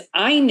 Because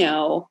I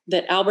know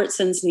that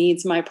Albertsons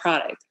needs my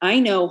product. I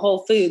know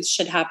Whole Foods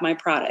should have my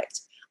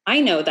product. I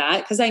know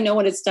that because I know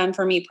what it's done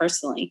for me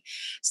personally.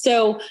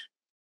 So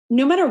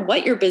no matter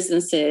what your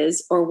business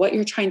is or what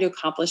you're trying to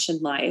accomplish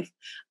in life,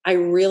 I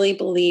really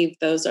believe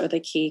those are the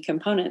key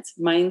components.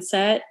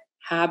 Mindset,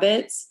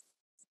 habits,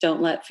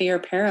 don't let fear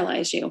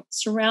paralyze you.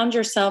 Surround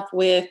yourself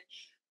with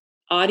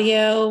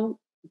audio,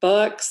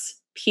 books,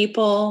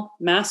 people,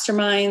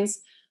 masterminds,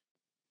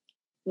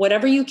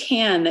 whatever you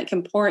can that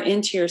can pour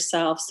into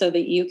yourself so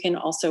that you can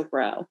also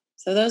grow.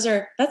 So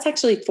that's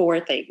actually 4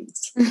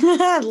 things.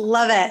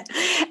 Love it.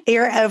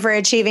 You're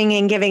overachieving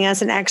and giving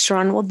us an extra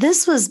one. Well,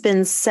 this has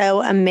been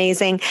so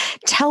amazing.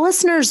 Tell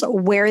listeners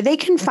where they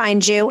can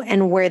find you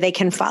and where they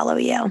can follow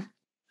you.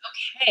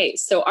 Okay.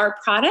 So our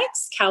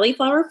products,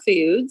 Cali'flour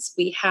Foods,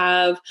 we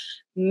have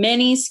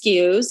many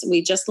SKUs.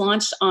 We just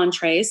launched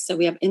entrees. So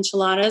we have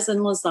enchiladas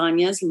and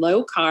lasagnas,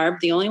 low carb,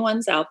 the only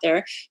ones out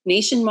there,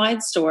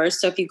 nationwide stores.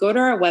 So if you go to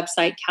our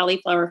website,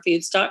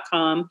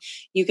 califlourfoods.com,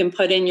 you can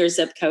put in your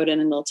zip code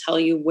and it'll tell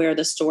you where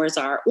the stores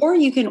are, or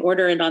you can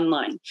order it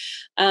online.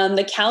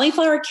 The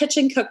Cali'flour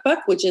Kitchen Cookbook,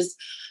 which is,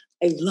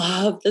 I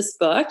love this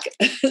book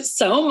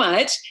so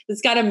much.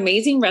 It's got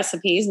amazing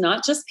recipes,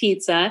 not just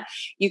pizza.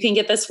 You can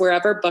get this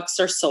wherever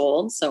books are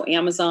sold. So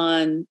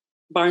Amazon,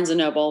 Barnes &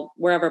 Noble,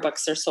 wherever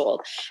books are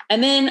sold.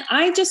 And then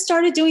I just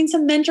started doing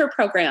some mentor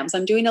programs.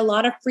 I'm doing a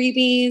lot of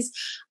freebies.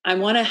 I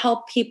want to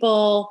help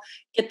people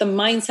get the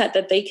mindset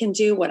that they can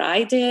do what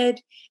I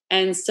did.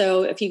 And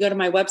so if you go to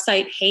my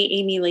website,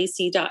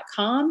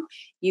 heyamylacey.com,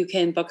 you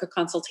can book a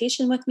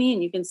consultation with me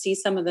and you can see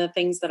some of the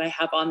things that I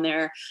have on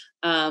there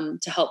to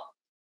help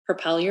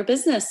propel your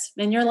business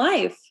and your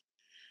life.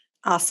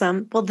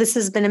 Awesome. Well, this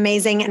has been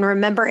amazing. And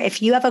remember,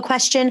 if you have a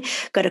question,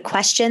 go to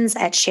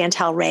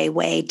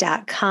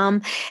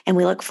questions@chantelrayway.com. And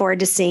we look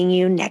forward to seeing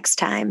you next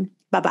time.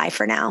 Bye-bye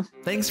for now.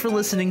 Thanks for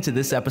listening to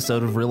this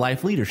episode of Real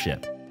Life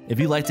Leadership. If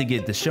you'd like to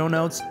get the show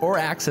notes or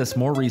access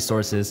more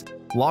resources,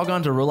 log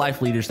on to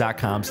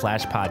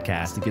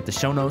reallifeleaders.com/podcast to get the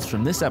show notes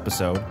from this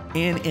episode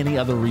and any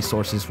other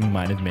resources we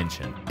might have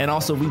mentioned. And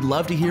also, we'd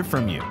love to hear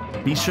from you.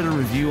 Be sure to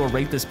review or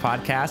rate this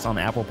podcast on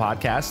Apple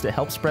Podcasts to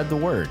help spread the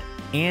word.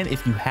 And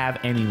if you have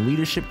any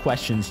leadership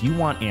questions you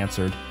want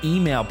answered,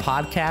 email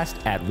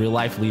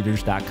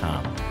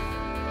podcast@reallifeleaders.com.